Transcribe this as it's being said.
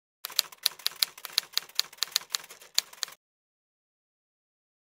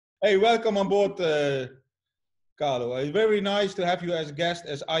Hey, welcome on board, Carlo. It's very nice to have you as a guest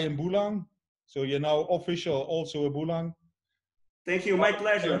as I Am Bulang. So you're now official, also a Bulang. Thank you, my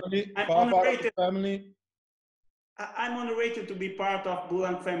pleasure. Family, I'm part of honored. the family. I'm honored to be part of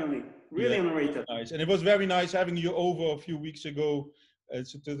Bulang family. Really honored. Nice, and it was very nice having you over a few weeks ago.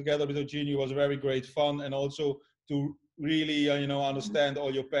 Together with Eugenie was very great fun, and also to really, understand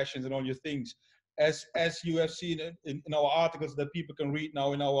all your passions and all your things. As you have seen in our articles that people can read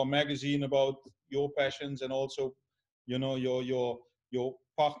now in our magazine about your passions and also, your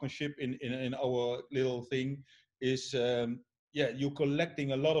partnership in our little thing is. You're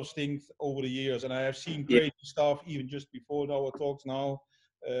collecting a lot of things over the years, and I have seen great stuff even just before our talks now.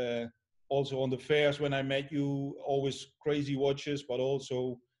 Also on the fairs when I met you, always crazy watches, but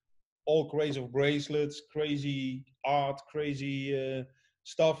also all crazy of bracelets, crazy art, crazy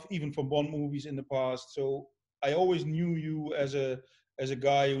stuff, even from Bond movies in the past. So I always knew you as a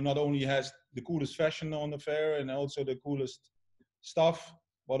guy who not only has the coolest fashion on the fair and also the coolest stuff,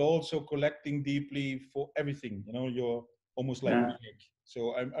 but also collecting deeply for everything. You're almost like unique.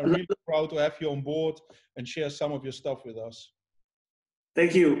 So I'm really proud to have you on board and share some of your stuff with us.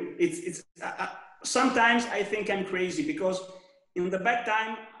 Thank you. It's sometimes I think I'm crazy because in the back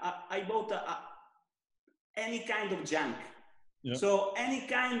time I bought any kind of junk. Yeah. So any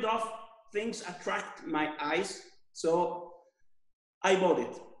kind of things attract my eyes. So I bought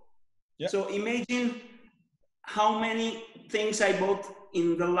it. Yeah. So imagine how many things I bought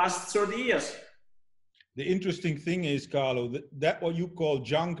in the last 30 years. The interesting thing is, Carlo, that what you call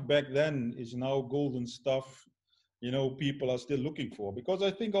junk back then is now golden stuff. People are still looking for, because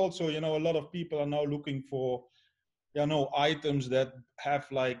I think also, a lot of people are now looking for, items that have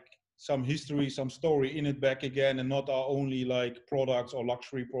like some history, some story in it back again, and not are only like products or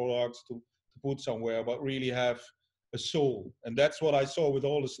luxury products to put somewhere, but really have a soul. And that's what I saw with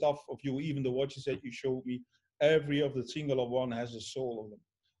all the stuff of you, even the watches that you showed me, every of the single of one has a soul on them.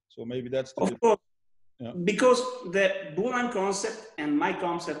 So maybe that's the... Of course. Yeah. Because the Bulang concept and my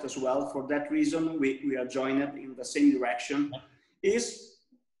concept as well, for that reason we are joined in the same direction, is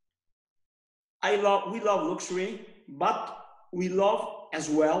we love luxury, but we love as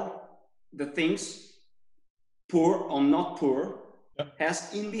well the things, poor or not poor,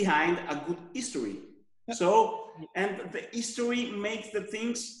 has in behind a good history. So, and the history makes the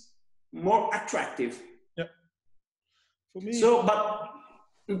things more attractive. Yeah. For me. So,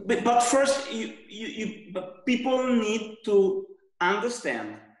 but first, but people need to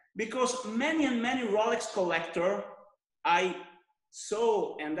understand, because many Rolex collector I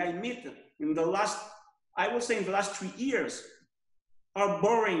saw and I met in the last, I would say in the last 3 years, are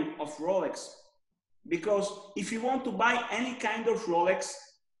boring of Rolex. Because if you want to buy any kind of Rolex,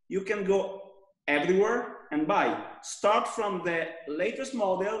 you can go everywhere and buy. Start from the latest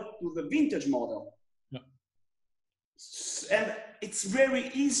model to the vintage model. And it's very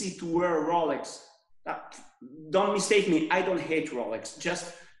easy to wear a Rolex. Don't mistake me, I don't hate Rolex.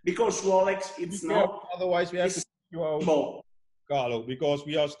 Just because Rolex, it's not... Otherwise we have to you out, Carlo, because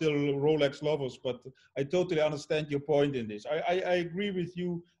we are still Rolex lovers. But I totally understand your point in this. I agree with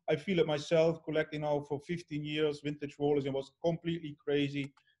you. I feel it myself, collecting now for 15 years vintage Rolex, and was completely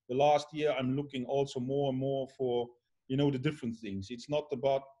crazy. The last year I'm looking also more and more for, the different things. It's not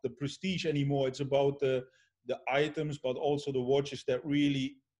about the prestige anymore. It's about the items, but also the watches that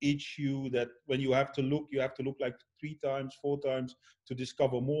really itch you, that when you have to look like 3 times, 4 times to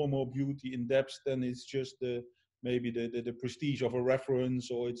discover more and more beauty in depth than it's just maybe the prestige of a reference,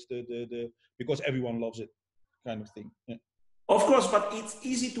 or it's the because everyone loves it kind of thing. Yeah. Of course, but it's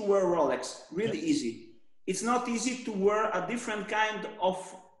easy to wear Rolex, really easy. It's not easy to wear a different kind of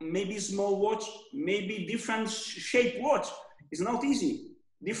maybe small watch, maybe different shape watch. It's not easy.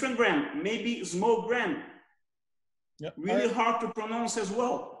 Different brand, maybe small brand. Yeah, really hard to pronounce as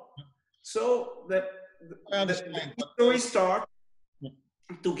well. So the history start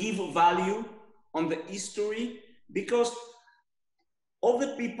to give value on the history, because all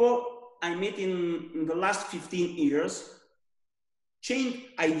the people I met in the last 15 years changed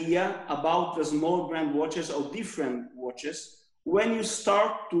idea about the small brand watches or different watches when you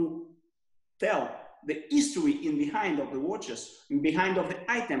start to tell the history in behind of the watches, in behind of the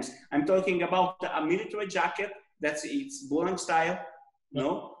items. I'm talking about a military jacket, it's Bulang style,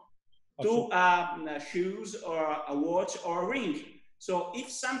 no? To shoes or a watch or a ring. So if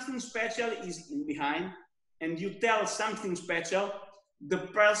something special is in behind and you tell something special, the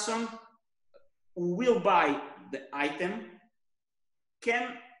person who will buy the item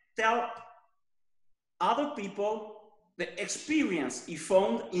can tell other people the experience he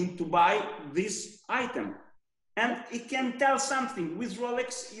found in to buy this item. And it can tell something. With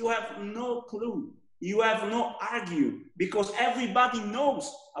Rolex, you have no clue. You have no argue because everybody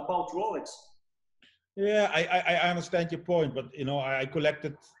knows about Rolex. Yeah, I understand your point, but you know, I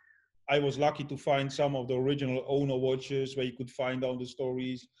collected. I was lucky to find some of the original owner watches where you could find out the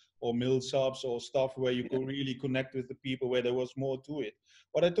stories, or mill subs or stuff where you Yeah. could really connect with the people where there was more to it.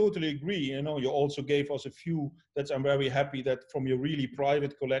 But I totally agree. You know, you also gave us a few. That I'm very happy that from your really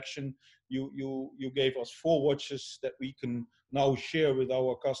private collection, you gave us 4 watches that we can now share with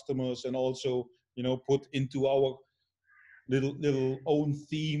our customers, and also, you know, put into our little own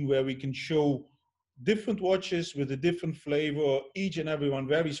theme where we can show different watches with a different flavor, each and every one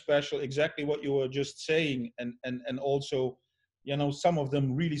very special, exactly what you were just saying. And also, you know, some of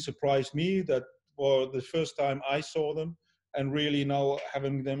them really surprised me that for the first time I saw them, and really now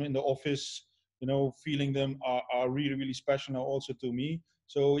having them in the office, you know, feeling them are really, really special now also to me.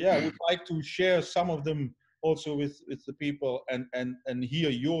 So yeah, I would like to share some of them also with the people, and hear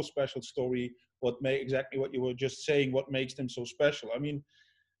your special story, what may exactly what you were just saying, what makes them so special. I mean,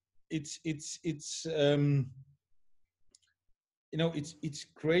 it's you know, it's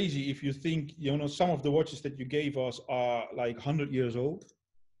crazy if you think, you know, some of the watches that you gave us are like 100 years old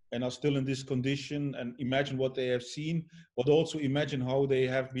and are still in this condition, and imagine what they have seen, but also imagine how they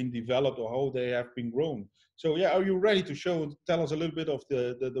have been developed or how they have been grown. So yeah, are you ready to tell us a little bit of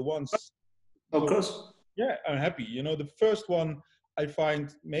the ones? Of So course. yeah, I'm happy. You know, the first one I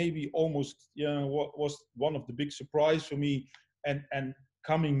find maybe almost, you know, what was one of the big surprise for me, and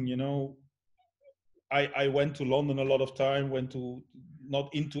coming, you know, I went to London a lot of time, went to, not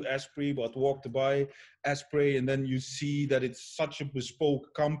into Asprey, but walked by Asprey, and then you see that it's such a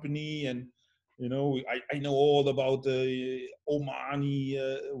bespoke company. And, you know, I know all about the Omani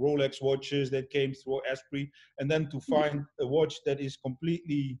Rolex watches that came through Asprey. And then to find a watch that is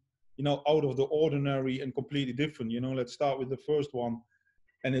completely, you know, out of the ordinary and completely different. You know, let's start with the first one.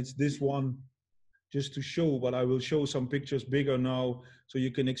 And it's this one, just to show, but I will show some pictures bigger now so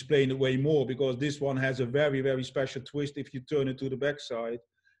you can explain it way more, because this one has a very, very special twist if you turn it to the backside.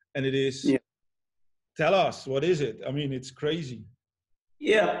 And it is, Yeah. tell us, what is it? I mean, it's crazy.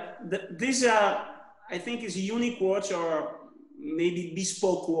 Yeah. This, I think, is a unique watch or maybe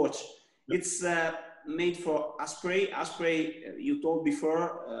bespoke watch. Yeah, It's made for Asprey. Asprey, you told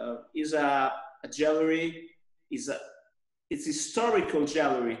before, is a jewelry, is a it's historical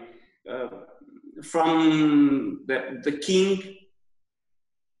jewelry uh, from the king,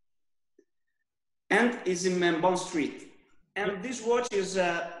 and is in Bond Street. yeah, And this watch is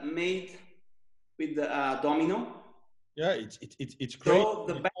made with the domino. yeah, it's crazy. So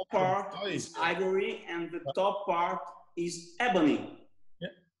the It's back awesome part size. is ivory and the top part is ebony. Yeah,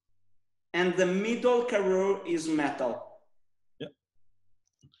 And the middle carreau is metal. yeah.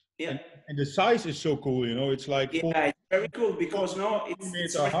 Yeah. And, and the size is so cool, you know, it's like Yeah, 4 it's very cool because no, it's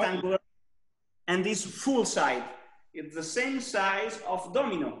millimeter high. rectangular and it's full side. It's the same size of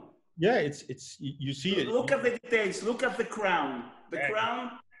domino. Yeah, you see it. Look at the details. Look at the crown. The Yeah, it's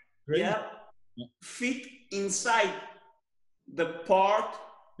crown, crazy. yeah, Yeah. fit inside the part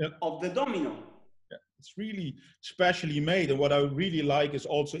Yeah. of the domino. Yeah, it's really specially made. And what I really like is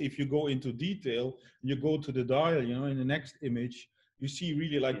also, if you go into detail, you go to the dial, you know, in the next image, you see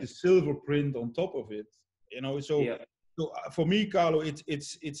really like Yeah, the silver print on top of it. You know, yeah, for me, Carlo,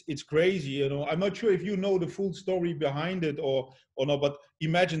 it's crazy. You know, I'm not sure if you know the full story behind it or not, but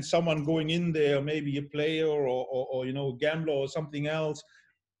imagine someone going in there, maybe a player or you know, gambler or something else,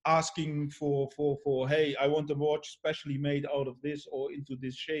 asking for hey, I want a watch specially made out of this or into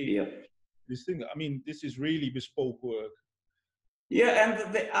this shape, yeah. this thing. I mean, this is really bespoke work. Yeah,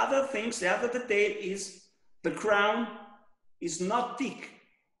 and the other things, the other detail is the crown is not thick.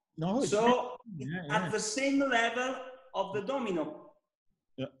 No, it's really, So it's yeah, yeah, at the same level of the domino.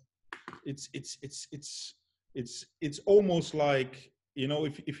 yeah. It's almost like, you know,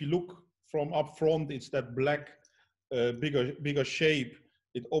 if you look from up front, it's that black, bigger shape.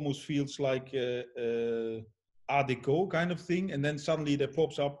 It almost feels like Art Deco kind of thing, and then suddenly there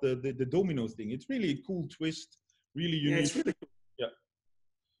pops up the domino thing. It's really a cool twist, really Yeah, unique. it's really cool. Yeah.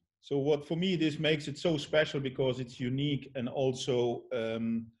 So what for me this makes it so special, because it's unique, and also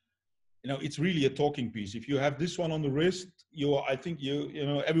you know, it's really a talking piece. If you have this one on the wrist, I think you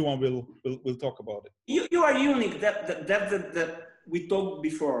know, everyone will talk about it. You are unique. That we talked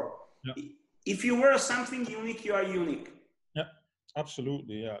before. Yeah, If you wear something unique, you are unique. yeah,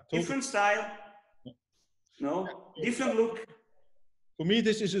 absolutely, yeah, totally. Different style, Yeah. no, different look. For me,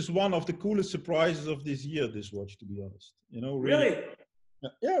 this is just one of the coolest surprises of this year. This watch, to be honest, you know, really. Really? Yeah,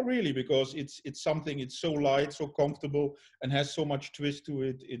 yeah, really, because it's something. It's so light, so comfortable, and has so much twist to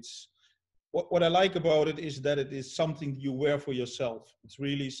it. what I like about it is that it is something you wear for yourself. It's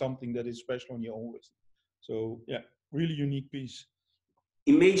really something that is special on your own wrist. So yeah, really unique piece.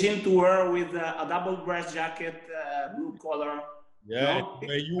 Imagine to wear with a double breast jacket, blue color. Yeah, No, the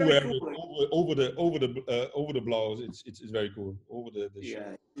way it's you really wear it cool. over the blouse, it's very cool. Over the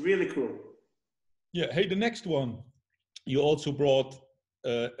shirt. Yeah, really cool. Yeah. Hey, the next one, you also brought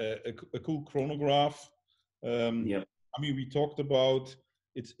a cool chronograph. Yep. I mean, we talked about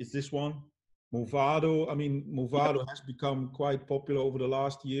it's this one, Movado. I mean, Yep. Movado has become quite popular over the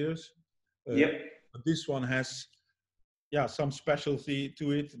last years. Uh, Yep. but this one has, yeah, some specialty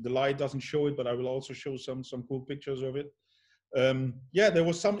to it. The light doesn't show it, but I will also show some cool pictures of it. Yeah, there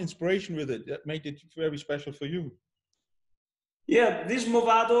was some inspiration with it that made it very special for you. Yeah, this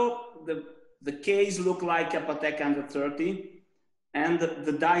Movado, the case look like a Patek 130, and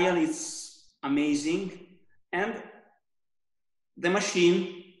the dial is amazing, and the machine,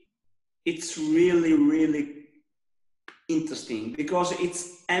 it's really, really interesting because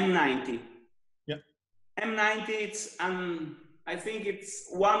it's M90. Yeah. M90, I think it's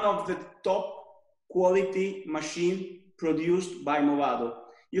one of the top quality machine produced by Movado.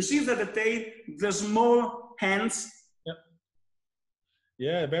 You see the detail, the small hands. Yeah.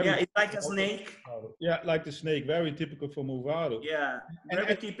 Yeah, very. Yeah, it's like a snake. Yeah, like the snake, very typical for Movado. Yeah,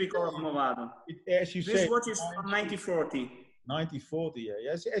 very typical of Movado. As you This say, watch is from 1940. 1940.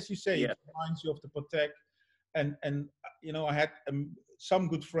 Yeah, as you say, Yeah. it reminds you of the Patek. And you know, I had some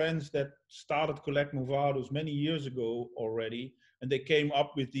good friends that started collect Movados many years ago already, and they came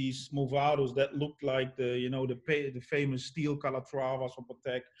up with these Movados that looked like the famous steel Calatravas from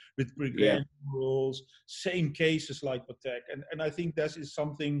Patek with brigade rolls, same cases like Patek, and I think that is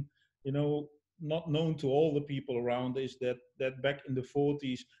something, you know, not known to all the people around, is that back in the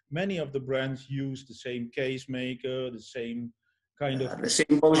 40s, many of the brands used the same case maker, the same kind of The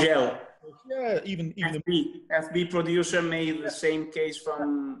same Vogel. yeah, even FB producer made the same case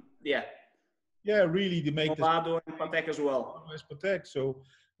from yeah, really to make Movado and Patek as well. Patek. So,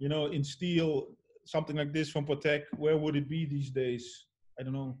 you know, in steel, something like this from Patek, where would it be these days? I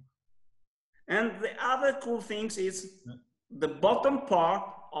don't know. And the other cool things is the bottom part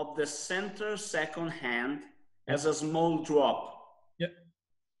of the center second hand has a small drop. Yeah.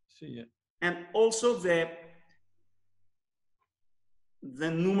 See, yeah. And also the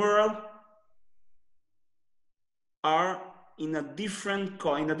numeral are in a different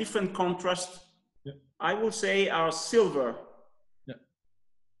contrast. Yeah. I would say are silver. Yeah.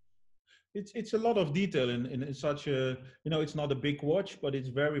 It's a lot of detail in such a, you know, it's not a big watch, but it's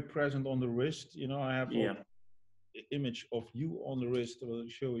very present on the wrist. You know, I have an image of you on the wrist. I will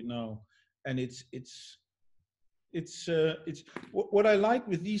show it now, and it's what I like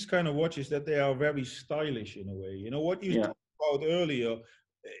with these kind of watches, that they are very stylish in a way. You know what you talked about earlier.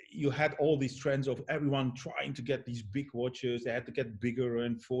 You had all these trends of everyone trying to get these big watches. They had to get bigger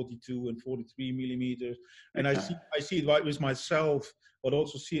and 42 and 43 millimeters. And I see it right with myself, but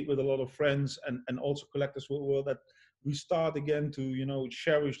also see it with a lot of friends and also collectors world, that we start again to, you know,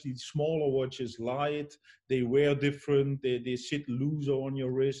 cherish these smaller watches, light, they wear different, they sit looser on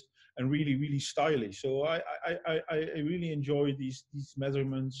your wrist, and really, really stylish. So I really enjoy these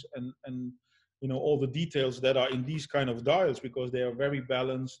measurements and you know, all the details that are in these kind of dials, because they are very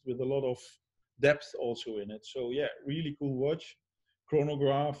balanced with a lot of depth also in it. So yeah, really cool watch.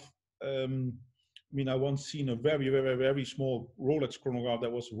 Chronograph. I mean, I once seen a very, very, very small Rolex chronograph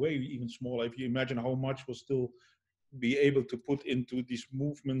that was way even smaller. If you imagine how much was still be able to put into these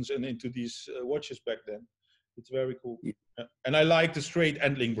movements and into these watches back then. It's very cool. Yeah. And I like the straight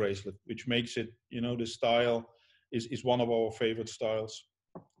end link bracelet, which makes it, you know, the style is one of our favorite styles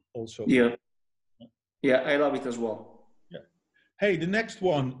also. Yeah, I love it as well. Yeah. Hey, the next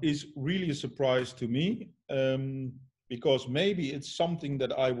one is really a surprise to me, because maybe it's something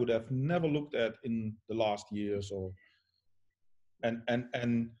that I would have never looked at in the last years, or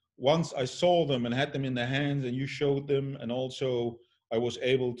and once I saw them and had them in the hands, and you showed them, and also I was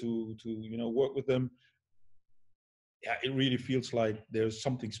able to you know, work with them. Yeah, it really feels like there's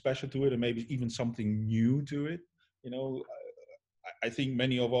something special to it, and maybe even something new to it. You know, I think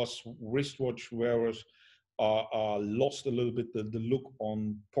many of us wristwatch wearers are lost a little bit the look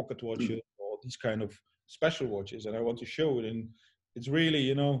on pocket watches or these kind of special watches, and I want to show it. And it's really,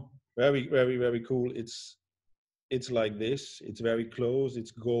 you know, very, very, very cool. It's like this. It's very close.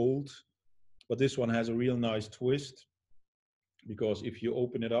 It's gold, but this one has a real nice twist, because if you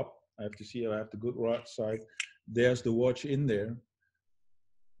open it up, I have to see. I have the good right side. There's the watch in there,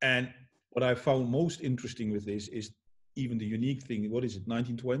 and what I found most interesting with this is even the unique thing. What is it?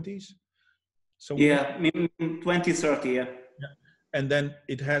 1920s? Somewhere? Yeah, 2030. Yeah. and then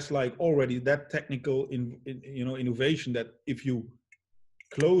it has like already that technical innovation that if you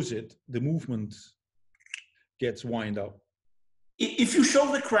close it, the movement gets wind up. If you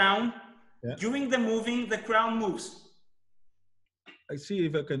show the crown, Yeah. during the moving, the crown moves. I see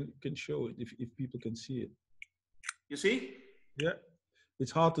if I can show it, if people can see it. You see? Yeah,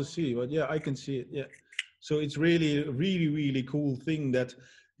 it's hard to see, but yeah, I can see it. Yeah, so it's really, really, really cool thing that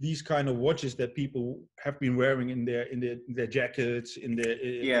these kind of watches that people have been wearing in their jackets, in their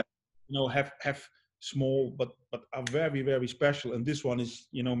Yeah. have small but are very, very special. And this one is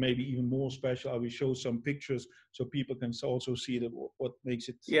maybe even more special. I will show some pictures so people can also see that what makes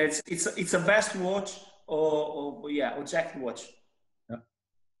it. Yeah, it's a vest watch or jacket watch. Yeah.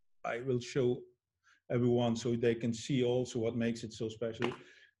 I will show everyone so they can see also what makes it so special.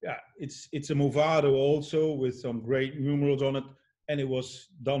 Yeah, it's a Movado also with some great numerals on it, and it was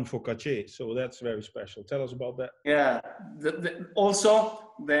done for Cartier, so that's very special. Tell us about that. Yeah, also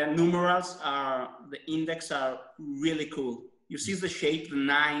the numerals the index are really cool. You see the shape, the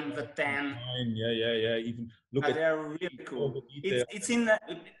 9, the 10. 9, yeah. Even look at they're really cool. The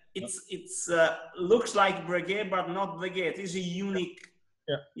It's looks like Breguet, but not Breguet. It is a unique.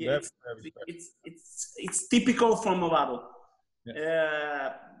 Yeah, it's typical from Movado,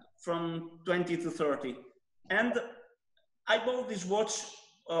 yeah. From 20 to 30. And I bought this watch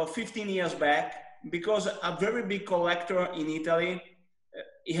 15 years back because a very big collector in Italy,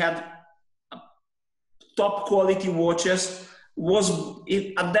 he had top quality watches.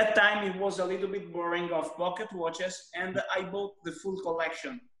 At that time it was a little bit boring of pocket watches, and I bought the full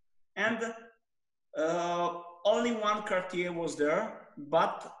collection. And only one Cartier was there,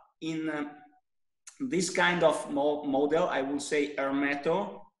 but in this kind of model, I will say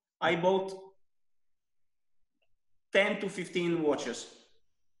Hermeto, I bought 10 to 15 watches.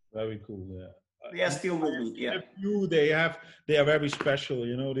 Very cool. Yeah. They are still with me. Yeah. They are very special.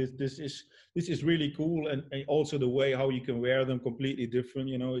 This is really cool, and also the way how you can wear them completely different.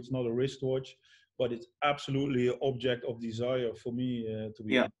 It's not a wristwatch, but it's absolutely an object of desire for me to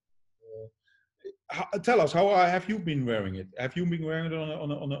be. Yeah. Tell us, how have you been wearing it? Have you been wearing it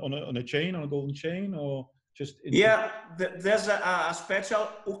on a chain, on a golden chain, or just? There's a special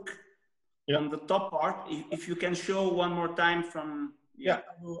hook on the top part. If you can show one more time from I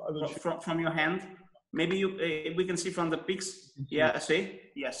will from your hand, maybe we can see from the pics. Yeah, see?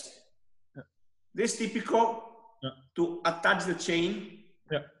 Yes. Yeah. This typical to attach the chain.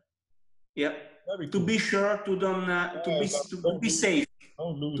 Yeah. Yeah. Very to cool. Be sure to be safe.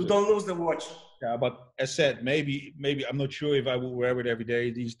 Don't lose the watch. Yeah, but as said, maybe I'm not sure if I will wear it every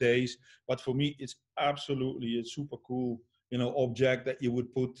day these days. But for me, it's absolutely a super cool, object that you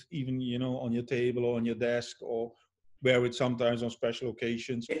would put even, on your table or on your desk, or wear it sometimes on special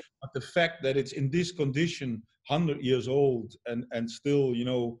occasions. But the fact that it's in this condition, 100 years old, and still,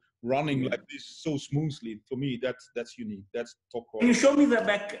 running like this so smoothly, for me, that's unique. That's top quality. Can you show me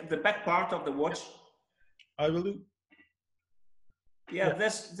the back part of the watch? I will do. Yeah,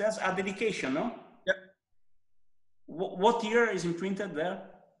 that's a dedication, no? Yeah. What year is imprinted there?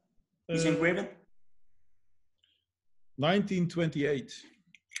 Is engraved? 1928.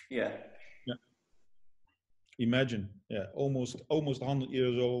 Yeah. Yeah. Imagine, almost 100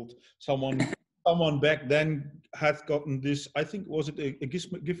 years old. Someone back then had gotten this. I think, was it a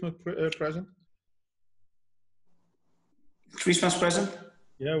gift present? Christmas present?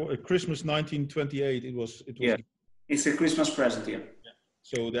 Yeah, Christmas 1928. It was. Yeah. It's a Christmas present here. Yeah.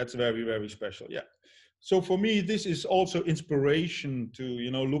 So that's very, very special. Yeah. So for me, this is also inspiration to,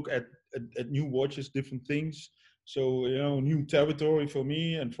 look at new watches, different things. So, new territory for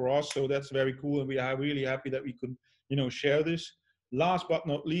me and for us. So that's very cool. And we are really happy that we could, share this. Last but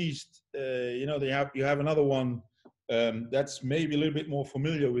not least, you have another one that's maybe a little bit more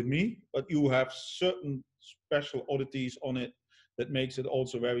familiar with me, but you have certain special oddities on it that makes it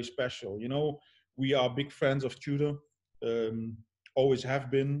also very special. We are big fans of Tudor, always have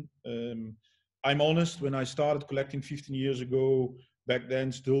been. I'm honest, when I started collecting 15 years ago, back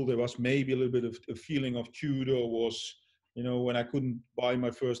then still there was maybe a little bit of a feeling of Tudor was, when I couldn't buy my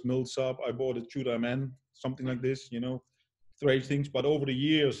first Millsap, I bought a Tudor Man, something like this, strange things. But over the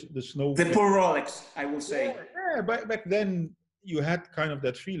years, the poor Rolex, I will say. Yeah, back then you had kind of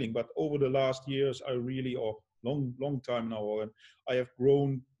that feeling, but over the last years, I really, or long time now, and I have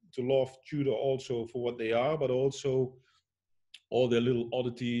grown to love Tudor also for what they are, but also all their little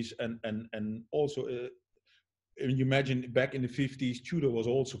oddities, and also you imagine back in the 50s, Tudor was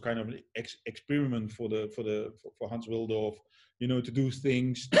also kind of an experiment for Hans Willdorf, to do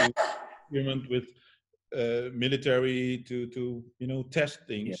things, to experiment with military, to test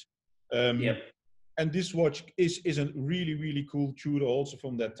things. And this watch is a really, really cool Tudor, also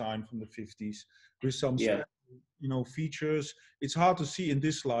from that time, from the 50s, with some Yeah. features. It's hard to see in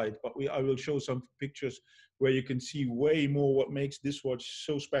this slide, but I will show some pictures where you can see way more what makes this watch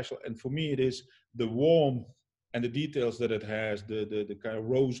so special. And for me, it is the warmth and the details that it has, the kind of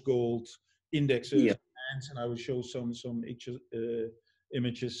rose gold indexes, Yeah. and I will show some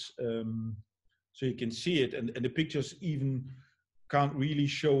images so you can see it. And the pictures even can't really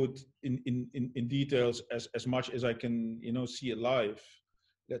show it in details as much as I can, see it live.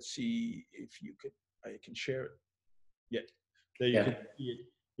 Let's see if I can share it. Yeah, there you can Yeah. see it.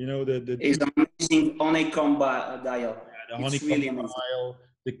 The It's two, amazing honeycomb dial. the It's honeycomb really amazing. dial,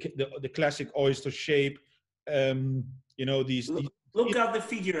 the classic oyster shape. These. Look at the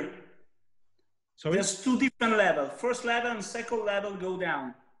figure. Sorry. There's two different levels. First level and second level go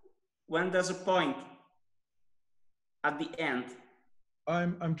down. When there's a point at the end.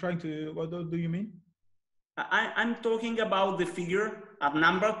 I'm trying to. What do you mean? I'm talking about the figure at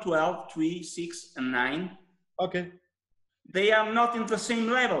number 12, 3, 6, and 9. Okay. They are not in the same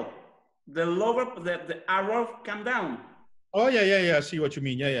level. The lower, the arrow come down. Oh yeah. I see what you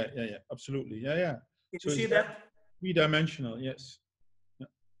mean. Yeah. Absolutely. Yeah. Can you see that? Three-dimensional. Yes.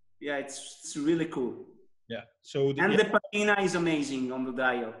 Yeah, it's really cool. Yeah. So the patina is amazing on the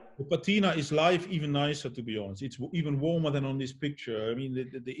dial. The patina is live even nicer, to be honest. It's even warmer than on this picture. I mean,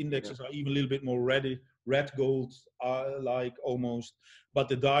 the indexes are even a little bit more red gold, like almost. But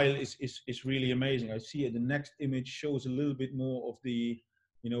the dial is really amazing. I see it. The next image shows a little bit more of the,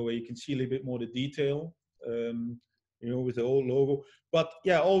 where you can see a little bit more the detail, with the old logo. But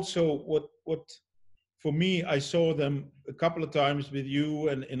yeah, also what for me, I saw them a couple of times with you,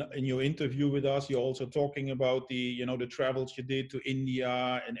 and in your interview with us, you're also talking about the travels you did to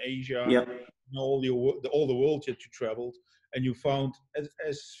India and Asia, yeah, all the world that you traveled, and you found,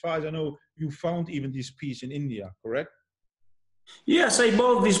 as far as I know, you found even this piece in India, correct? Yes, I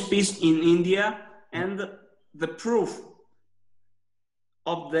bought this piece in India, and the proof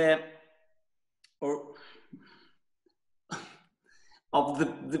of the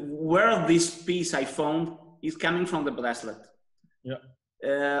where this piece I found is coming from the bracelet. Yeah.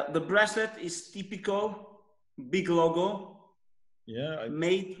 The bracelet is typical big logo. Yeah.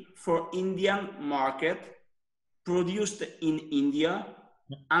 Made for Indian market, produced in India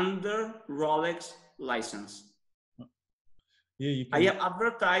under Rolex license. Yeah, I am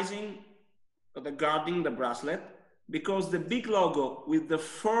advertising regarding the bracelet because the big logo with the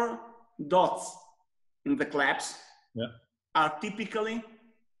 4 dots in the clasps are typically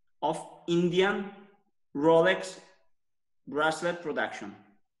of Indian Rolex bracelet production.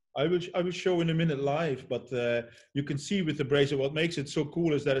 I will show in a minute live, but you can see with the bracelet what makes it so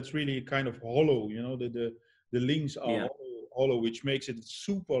cool is that it's really kind of hollow. The links are hollow, which makes it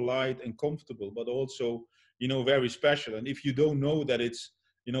super light and comfortable, but also very special. And if you don't know that it's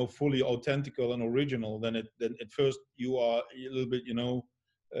fully authentical and original, then at first you are a little bit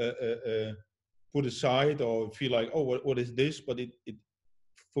put aside or feel like, oh, what is this? But it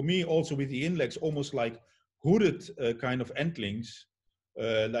for me also with the index almost like hooded kind of end links.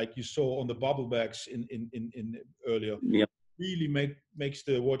 Like you saw on the bubble bags in earlier, really makes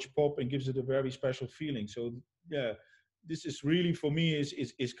the watch pop and gives it a very special feeling. So yeah, this is really for me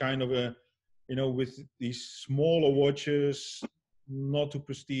is kind of a with these smaller watches, not too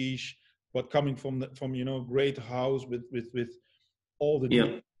prestige, but coming from great house with all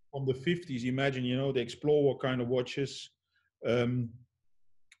the from the 50s. Imagine the Explorer kind of watches, and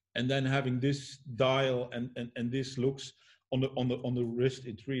then having this dial and this looks on the wrist,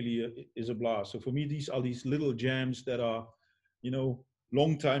 it really is a blast. So for me, these are these little gems that are,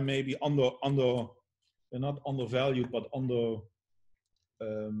 long time maybe they're not undervalued, but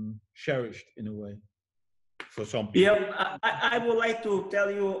cherished in a way for some people. Yeah, I would like to tell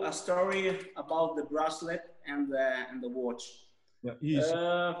you a story about the bracelet and the watch. Yeah,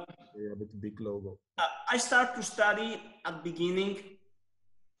 with the big logo. I start to study at beginning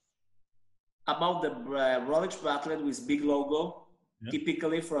about the Rolex bracelet with big logo,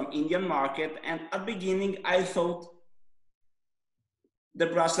 typically from Indian market. And at beginning, I thought the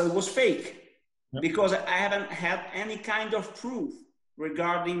bracelet was fake because I haven't had any kind of proof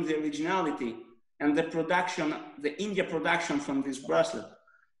regarding the originality and the production, the India production from this bracelet.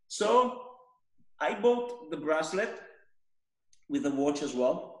 So I bought the bracelet with the watch as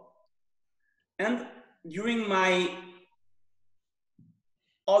well. And during my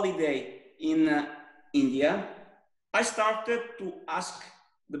holiday in India, I started to ask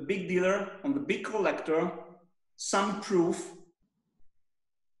the big dealer and the big collector some proof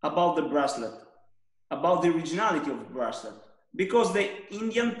about the bracelet, about the originality of the bracelet, because the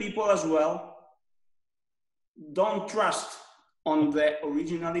Indian people as well don't trust on the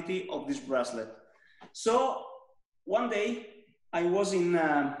originality of this bracelet. So one day I was in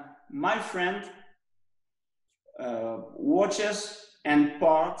my friend watches and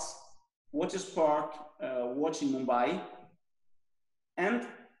parts, watches part watch in Mumbai, and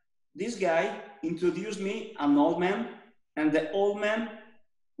this guy introduced me an old man, and the old man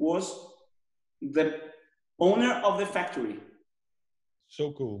was the owner of the factory.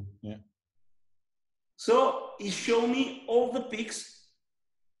 So cool, yeah. So he showed me all the pics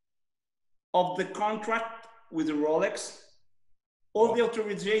of the contract with the Rolex, all the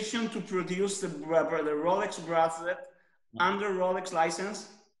authorization to produce the Rolex bracelet under Rolex license.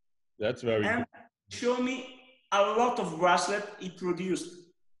 That's very and cool. Show me a lot of bracelet he produced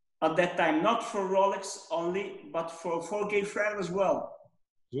at that time, not for Rolex only, but for Gay Frère as well.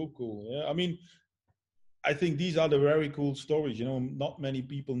 So cool. Yeah, I mean, I think these are the very cool stories. You know, not many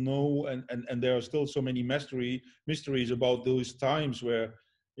people know, and there are still so many mysteries about those times where,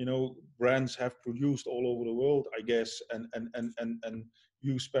 you know, brands have produced all over the world, I guess, and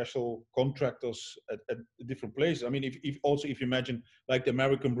use special contractors at different places. I mean, if you imagine like the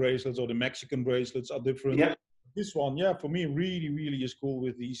American bracelets or the Mexican bracelets are different. Yeah. This one, yeah, for me, really is cool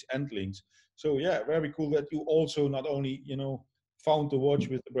with these end links. So yeah, very cool that you also not only, you know, found the watch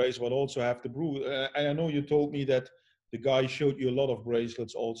with the bracelet, but also have the brew. And I know you told me that the guy showed you a lot of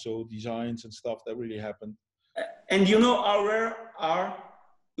bracelets, also designs and stuff that really happened. And you know how rare are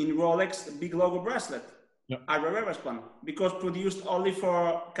in Rolex the big logo bracelet? Yeah. Are the rarest one, because produced only for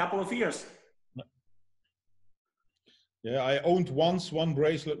a couple of years. Yeah, I owned once one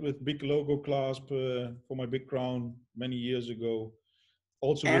bracelet with big logo clasp for my big crown many years ago.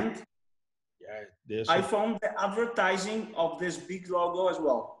 Also, and with, yeah, I found the advertising of this big logo as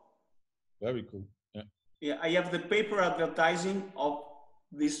well. Very cool. Yeah. Yeah, I have the paper advertising of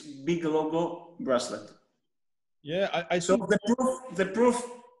this big logo bracelet. Yeah, I so think the proof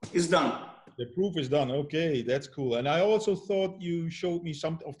is done. The proof is done. Okay, that's cool. And I also thought you showed me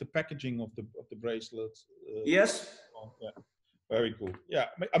some of the packaging of the bracelets. Yes. Yeah, very cool. Yeah,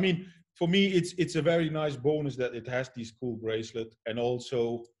 I mean, for me, it's a very nice bonus that it has this cool bracelet, and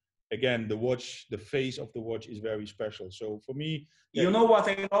also, again, the watch, the face of the watch is very special. So for me, yeah, you know what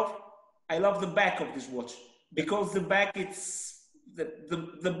I love? I love the back of this watch, because the back, it's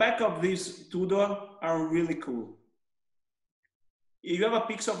the back of these Tudor are really cool. You have a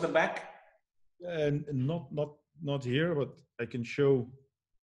picture of the back? and not here, but I can show.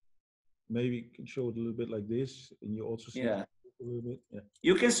 Maybe can show it a little bit like this, and you also see Yeah. a little bit. Yeah.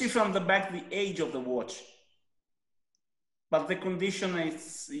 You can see from the back the age of the watch, but the condition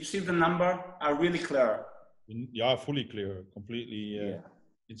is, you see the number are really clear. Yeah, fully clear, completely. Yeah. You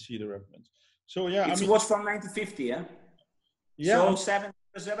can see the reference. So yeah, it's I mean, watch from 1950, yeah. Yeah. So 7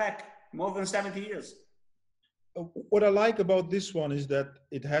 years back, more than 70 years. What I like about this one is that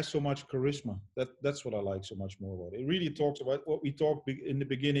it has so much charisma. That's what I like so much more about it. It really talks about what we talked in the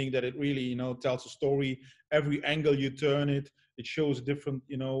beginning, that it really, you know, tells a story. Every angle you turn it, it shows a different,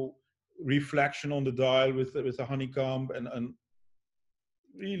 you know, reflection on the dial with the honeycomb and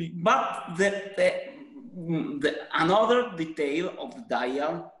really. But another detail of the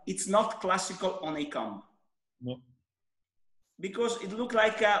dial, it's not classical honeycomb. No. Because it looked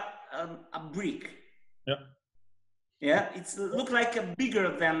like a brick. Yeah. Yeah, it's look like a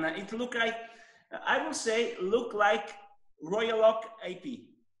bigger than, it look like, I will say, look like Royal Oak AP.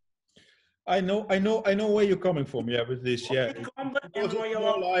 I know where you're coming from. Yeah, with this, yeah. And Royal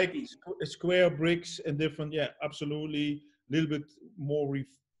more Oak like AP. square bricks and different. Yeah, absolutely. A little bit more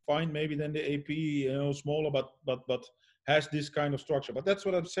refined maybe than the AP. You know, smaller, but has this kind of structure. But that's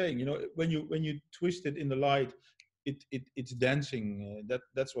what I'm saying. You know, when you twist it in the light, it's dancing.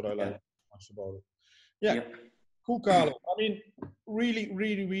 That's what I like much about it. Yeah. Yep. Cool, Carlo. I mean,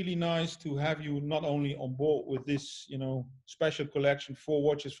 really nice to have you not only on board with this, you know, special collection, 4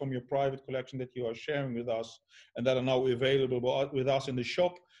 watches from your private collection that you are sharing with us and that are now available with us in the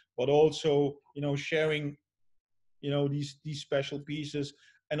shop, but also, you know, sharing, you know, these special pieces,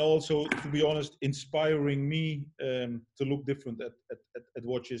 and also, to be honest, inspiring me to look different at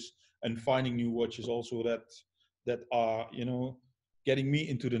watches and finding new watches also that are, you know, getting me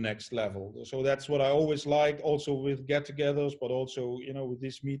into the next level. So that's what I always liked, also with get-togethers, but also, you know, with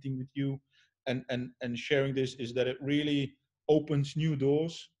this meeting with you and sharing this, is that it really opens new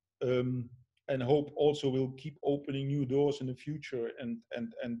doors, and hope also will keep opening new doors in the future, and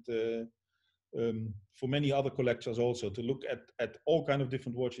for many other collectors also to look at all kind of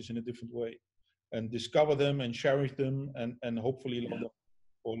different watches in a different way and discover them and cherish them, and hopefully love them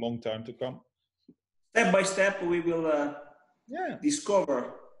for a long time to come. Step by step, we will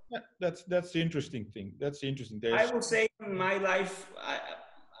discover Yeah, that's the interesting thing. That's the interesting. I There's will say in my life,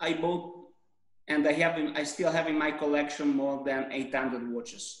 I bought and I still have in my collection more than 800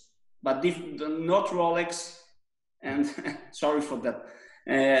 watches, but not Rolex, and sorry for that,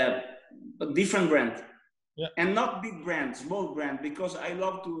 but different brand, yeah. and not big brand, small brand, because I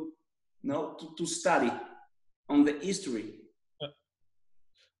love to to study on the history.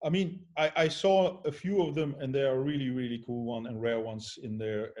 I mean, I saw a few of them, and they are really, really cool one and rare ones in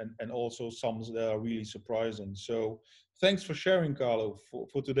there, and also some that are really surprising. So, thanks for sharing, Carlo,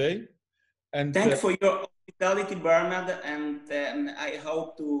 for today. And Thank for your hospitality, Bernard, and I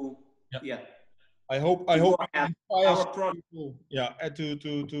hope to yeah, yeah I to go hope we ahead can inspire our some project. people, yeah,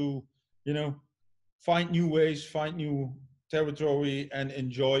 to you know find new ways, find new territory, and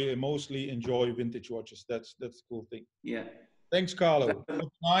enjoy, mostly enjoy vintage watches. That's the cool thing. Yeah. Thanks, Carlo. Good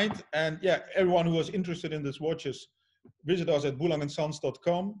night. And yeah, everyone who was interested in these watches, visit us at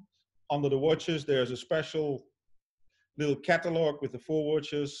boulangandsons.com. Under the watches, there's a special little catalog with the 4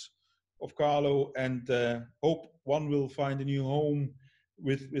 watches of Carlo, and hope one will find a new home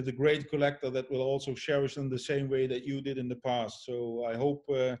with a great collector that will also cherish them the same way that you did in the past. So I hope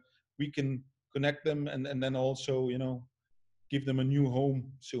we can connect them, and then also, give them a new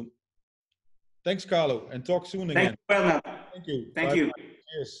home soon. Thanks, Carlo, and talk soon Thank again. you, Bernard. Thank you. Thank Bye you. bye.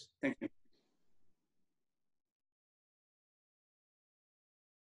 Cheers. Thank